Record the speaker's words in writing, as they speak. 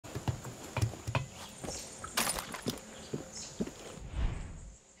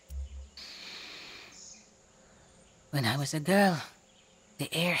When I was a girl, the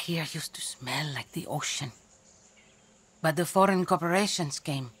air here used to smell like the ocean. But the foreign corporations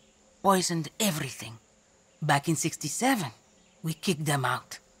came, poisoned everything. Back in '67, we kicked them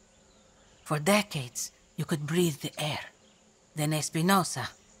out. For decades, you could breathe the air. Then Espinosa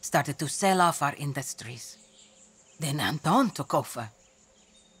started to sell off our industries. Then Anton took over.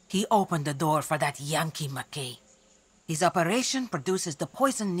 He opened the door for that Yankee McKay. His operation produces the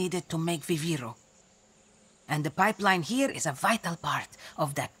poison needed to make Viviro. And the pipeline here is a vital part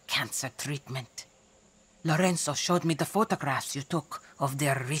of that cancer treatment. Lorenzo showed me the photographs you took of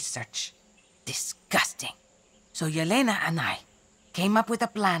their research. Disgusting. So Yelena and I came up with a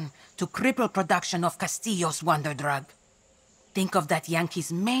plan to cripple production of Castillo's wonder drug. Think of that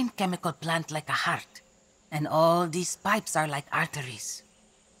Yankee's main chemical plant like a heart, and all these pipes are like arteries.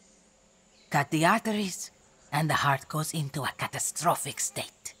 Cut the arteries, and the heart goes into a catastrophic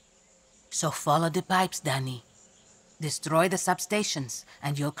state. So follow the pipes, Danny. Destroy the substations,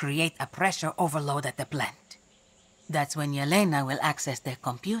 and you'll create a pressure overload at the plant. That's when Yelena will access their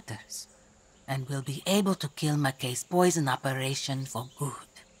computers, and will be able to kill McKay's poison operation for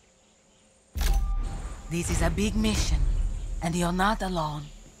good. This is a big mission, and you're not alone.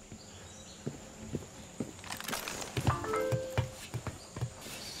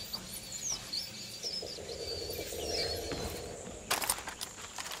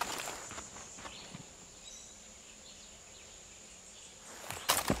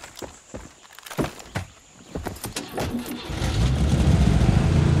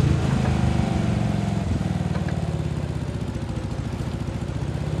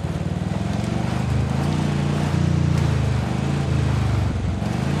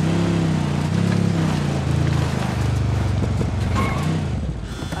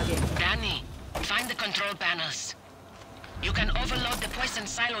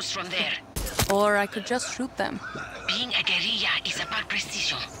 Silos from there. Or I could just shoot them. Being a guerrilla is about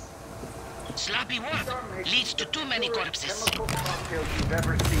precision. Sloppy work leads to too many corpses. Chemical cocktails you've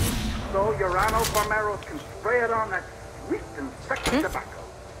ever seen. So Urano Formeros can spray it on that sweet and sexy tobacco.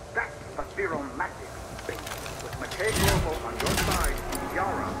 That's a pheromatic thing. With McKay Global on your side,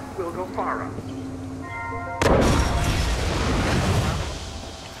 Yara will go far out.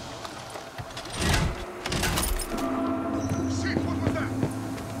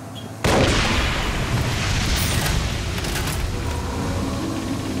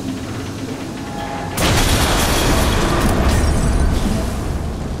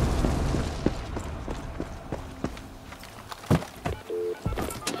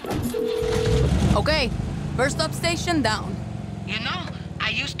 Okay, first up station down. You know, I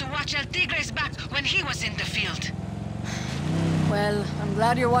used to watch El Tigre's back when he was in the field. Well, I'm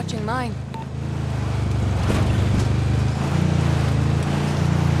glad you're watching mine.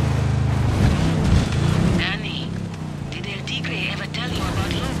 Annie, did El Tigre ever tell you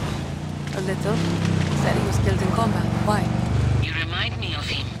about Lobo? A little. Said he was killed in combat. Why? You remind me of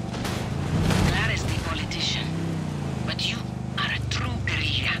him. Clara's the politician, but you are a true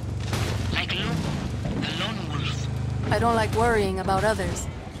guerrilla. Like Lobo, the lone wolf. I don't like worrying about others.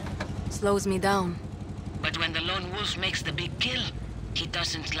 Slows me down. But when the lone wolf makes the big kill, he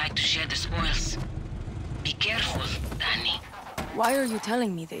doesn't like to share the spoils. Be careful, Danny. Why are you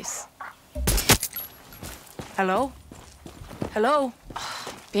telling me this? Hello? Hello?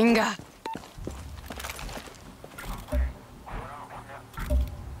 Pinga.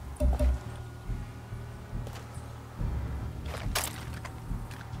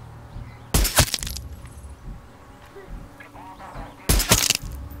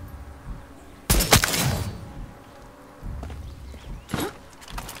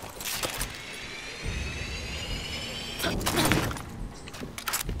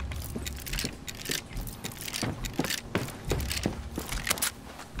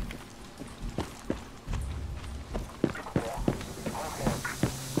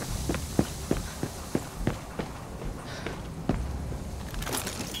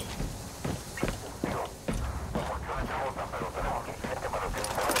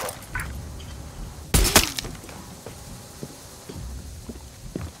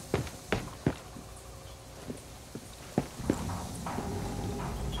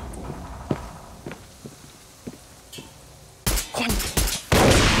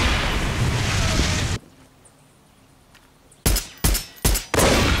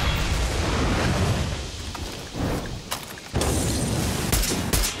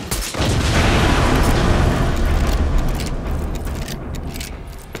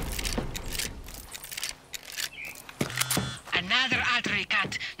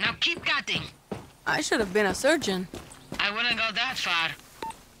 I should have been a surgeon. I wouldn't go that far.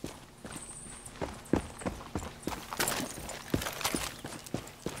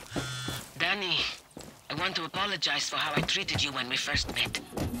 Danny, I want to apologize for how I treated you when we first met.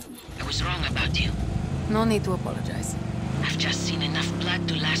 I was wrong about you. No need to apologize. I've just seen enough blood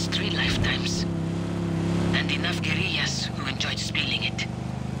to last 3 lifetimes. And enough guerrillas who enjoyed spilling it.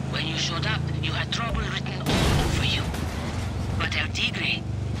 When you showed up, you had trouble written all over you. But El Tigre,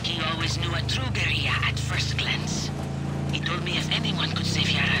 he always knew a true guerrilla at first glance. He told me if anyone could save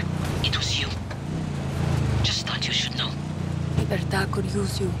Yara, it was you. Just thought you should know. Libertad could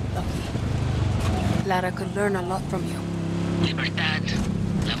use you, Lucky. Lara could learn a lot from you. Libertad,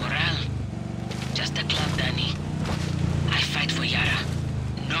 la moral. Just a club, Danny. I fight for Yara.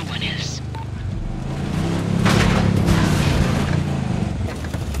 No one else.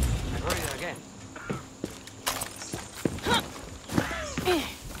 Again.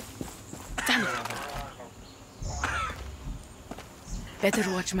 Danny.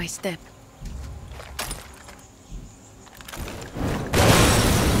 Better watch my step.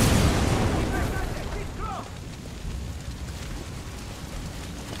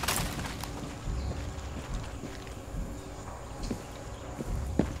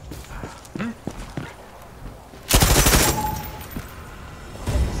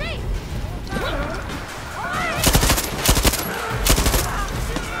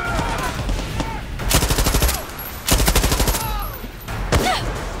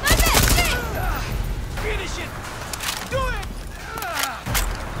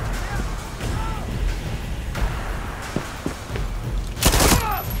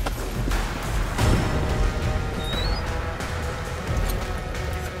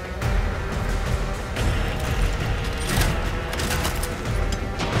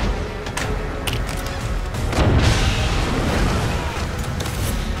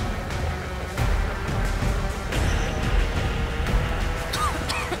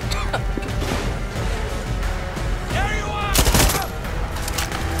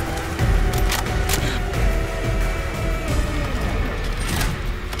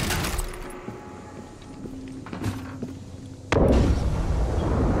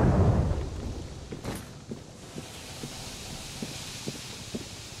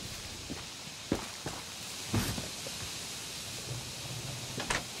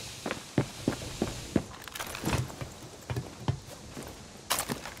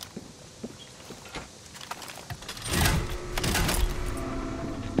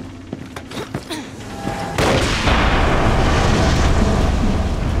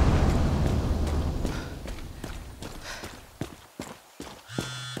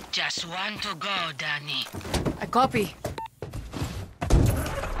 Just want to go, Danny. I copy.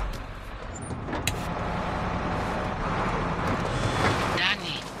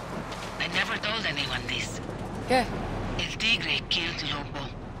 Danny, I never told anyone this. ¿Qué? El Tigre killed Lobo.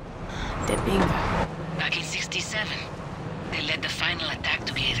 De pinga. Back in 67, they led the final attack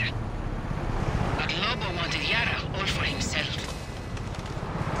together. But Lobo wanted Yara all for himself.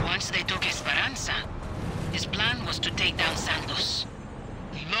 Once they took Esperanza, his plan was to take down Santos.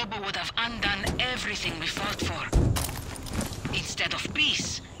 Lobo would have undone everything we fought for. Instead of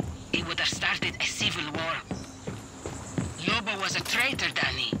peace, he would have started a civil war. Lobo was a traitor,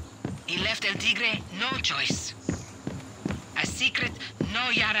 Danny. He left El Tigre no choice. A secret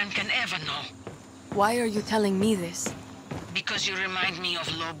no Yaran can ever know. Why are you telling me this? Because you remind me of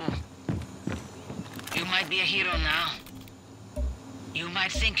Lobo. You might be a hero now. You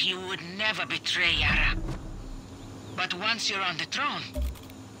might think you would never betray Yara. But once you're on the throne,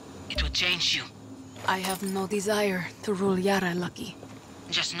 it will change you. I have no desire to rule Yara, Lucky.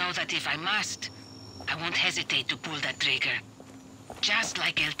 Just know that if I must, I won't hesitate to pull that trigger. Just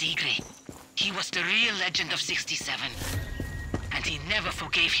like El Tigre. He was the real legend of 67. And he never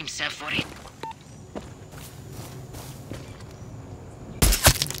forgave himself for it.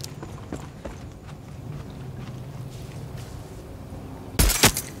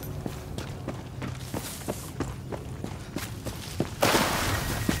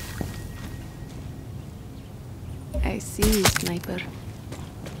 I see you, sniper.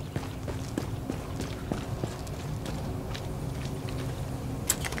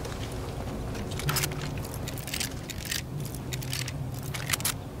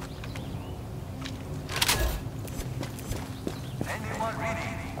 Anyone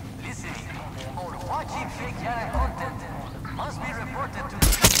reading, listening, or watching fake Yara content must be reported to the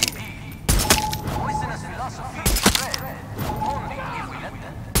PTP. Poisonous philosophy is spread, only if we let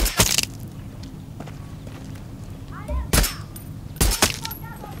them.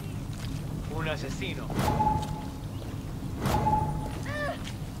 Un asesino.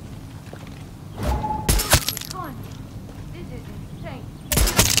 This is insane.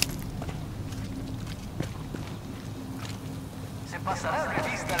 Se pasará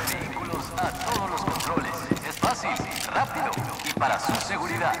revista de vehículos a Para su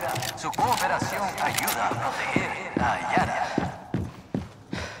seguridad, su cooperación ayuda a proteger a Yara.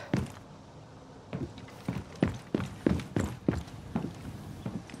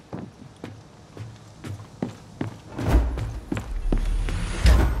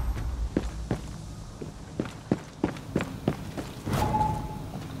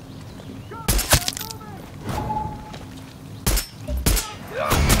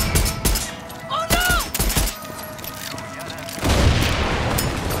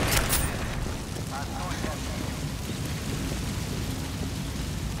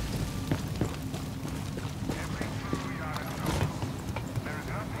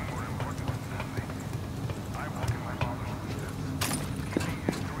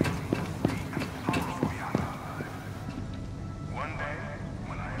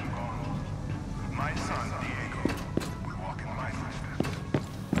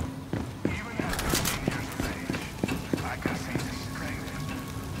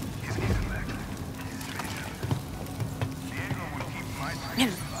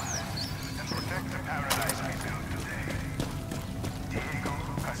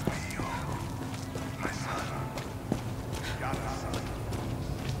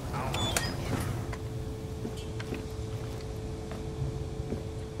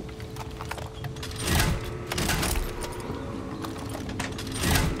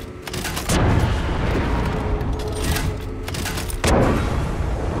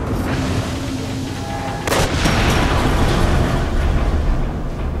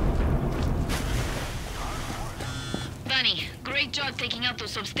 Taking out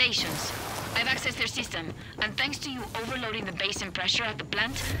those substations. I've accessed their system, and thanks to you overloading the basin pressure at the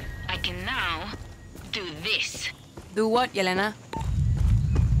plant, I can now do this. Do what, Yelena?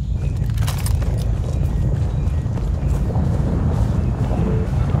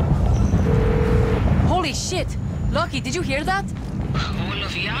 Holy shit! Lucky, did you hear that? All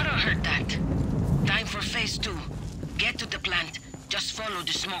of Yara heard that. Time for phase 2. Get to the plant. Just follow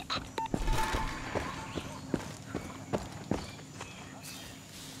the smoke.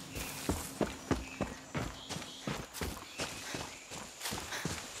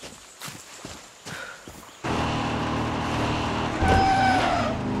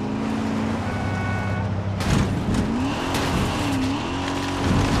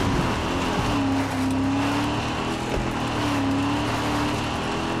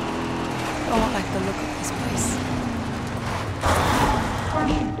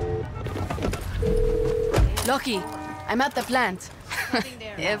 Lucky, I'm at the plant.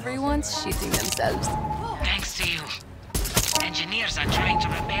 Everyone's shitting themselves. Thanks to you. Engineers are trying to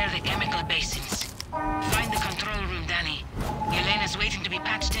repair the chemical basins. Find the control room, Danny. Yelena's waiting to be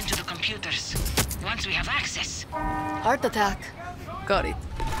patched into the computers. Once we have access. Heart attack. Got it.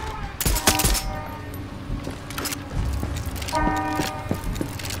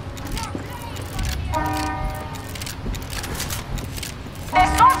 The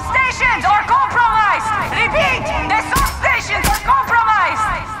substations are compromised! Repeat! The substations are compromised!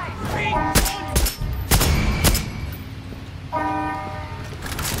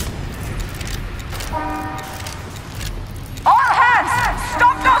 All hands!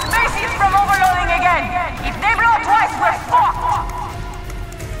 Stop those bases from overloading again! If they blow twice, we're fucked!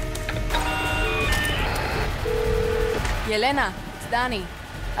 Yelena, it's Danny.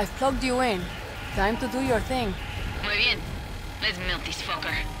 I've plugged you in. Time to do your thing. Muy bien. Let's melt this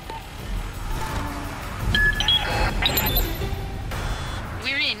fucker.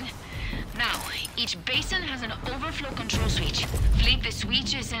 We're in. Now, each basin has an overflow control switch. Flip the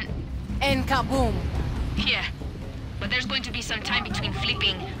switches And kaboom! Yeah. But there's going to be some time between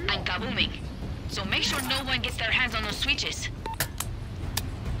flipping and kabooming. So make sure no one gets their hands on those switches.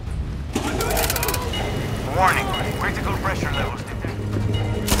 Warning, critical pressure levels detected.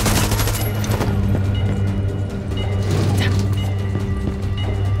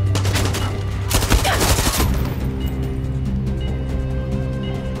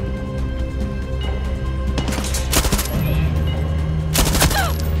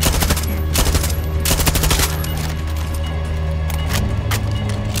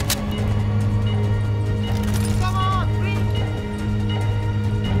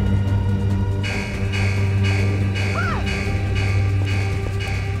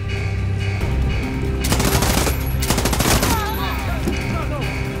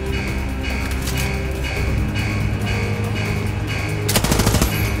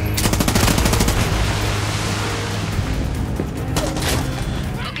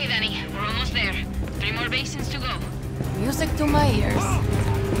 Music to my ears.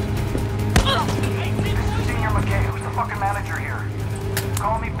 Senior McKay, who's the fucking manager here?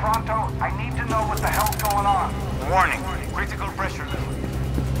 Call me pronto. I need to know what the hell's going on. Warning, critical pressure level.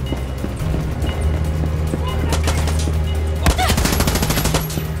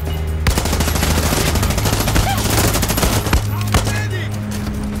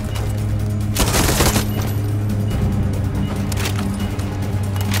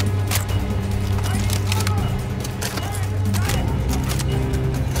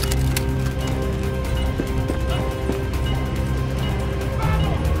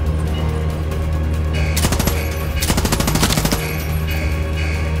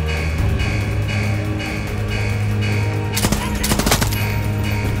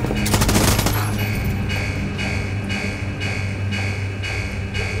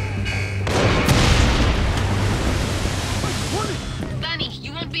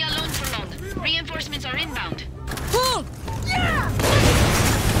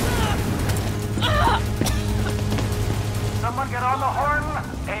 Someone get on the horn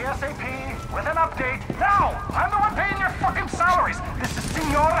ASAP with an update. Now! I'm the one paying your fucking salaries. This is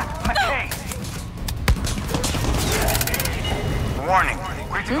Senor McKay. Warning,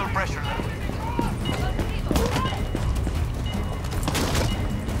 critical pressure level.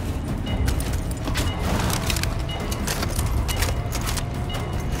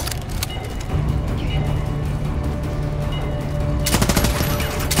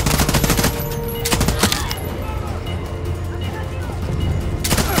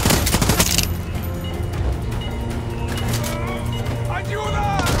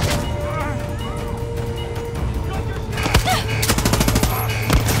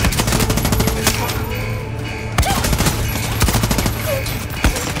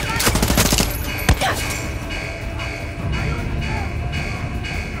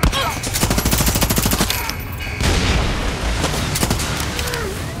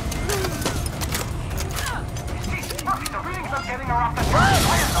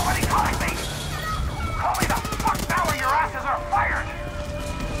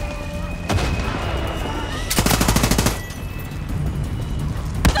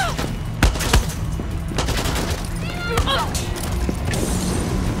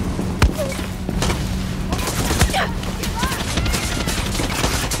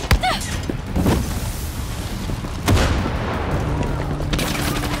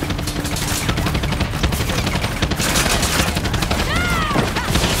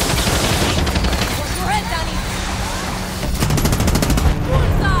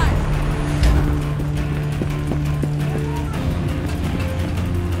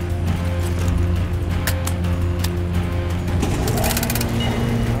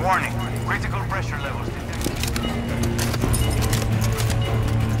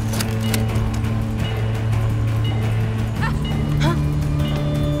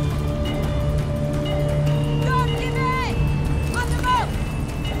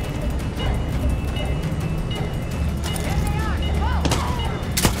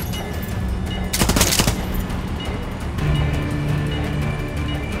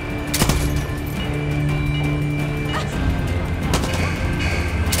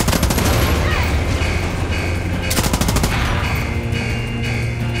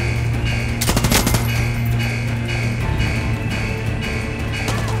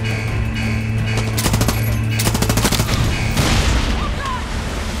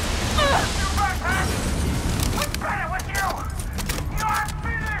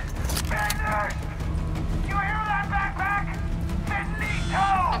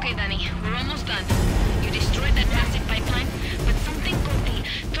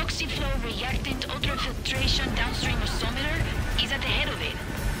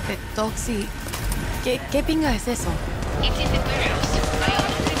 Toxi, ¿qué pinga es eso? It's in the warehouse. I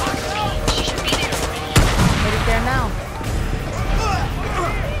unlocked it for free. She should be there already. Headed there now.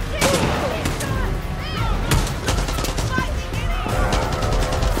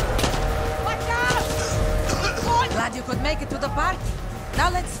 Glad you could make it to the party. Now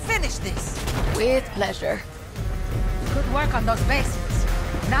let's finish this. With pleasure. Good work on those basics.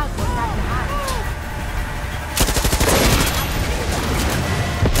 Now go back to hide.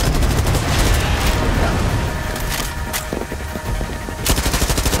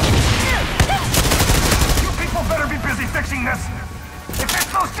 This. If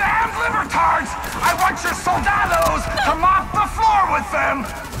it's those damn libertards, I want your soldados to mop the floor with them!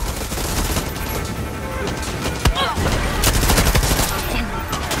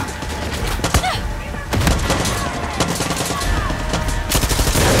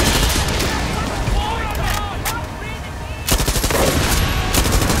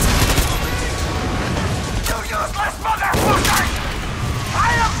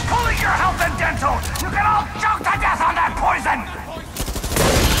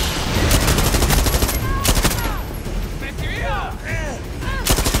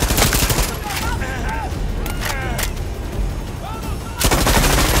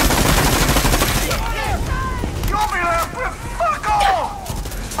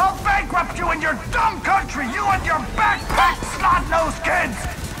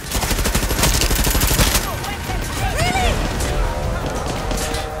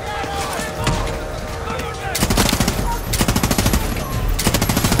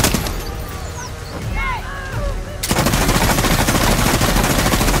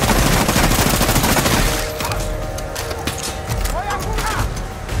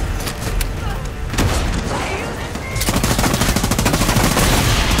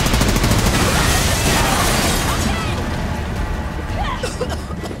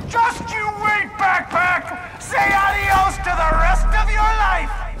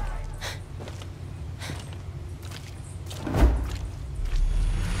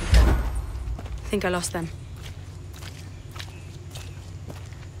 think I lost them.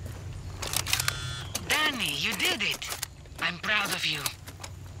 Danny, you did it! I'm proud of you.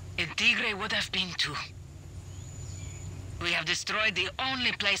 And Tigre would have been too. We have destroyed the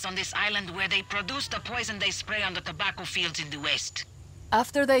only place on this island where they produce the poison they spray on the tobacco fields in the west.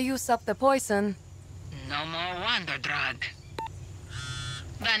 After they use up the poison... No more wonder drug.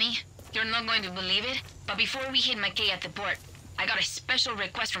 Vanny, you're not going to believe it, but before we hit McKay at the port, I got a special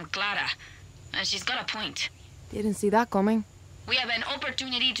request from Clara. And she's got a point. Didn't see that coming. We have an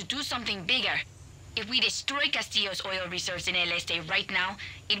opportunity to do something bigger. If we destroy Castillo's oil reserves in El Este right now,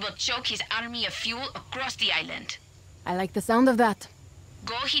 it will choke his army of fuel across the island. I like the sound of that.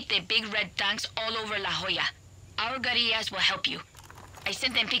 Go hit the big red tanks all over La Jolla. Our guerrillas will help you. I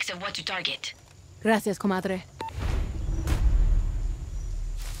sent them pics of what to target. Gracias, comadre.